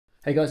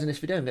Hey guys, in this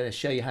video I'm going to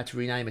show you how to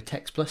rename a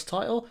Text Plus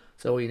title.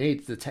 So all you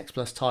need is the Text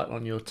Plus title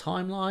on your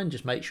timeline.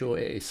 Just make sure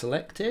it is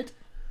selected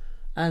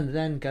and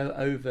then go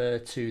over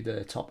to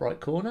the top right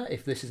corner.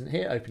 If this isn't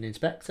here, open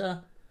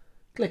Inspector,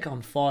 click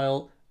on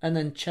File and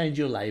then change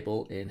your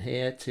label in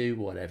here to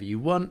whatever you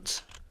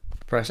want.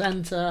 Press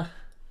Enter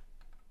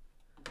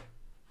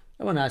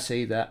and we'll now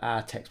see that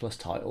our Text Plus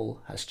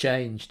title has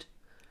changed.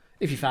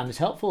 If you found this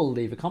helpful,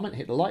 leave a comment,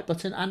 hit the like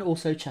button, and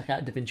also check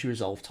out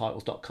DaVinciResolve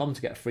Titles.com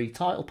to get a free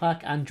title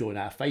pack and join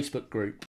our Facebook group.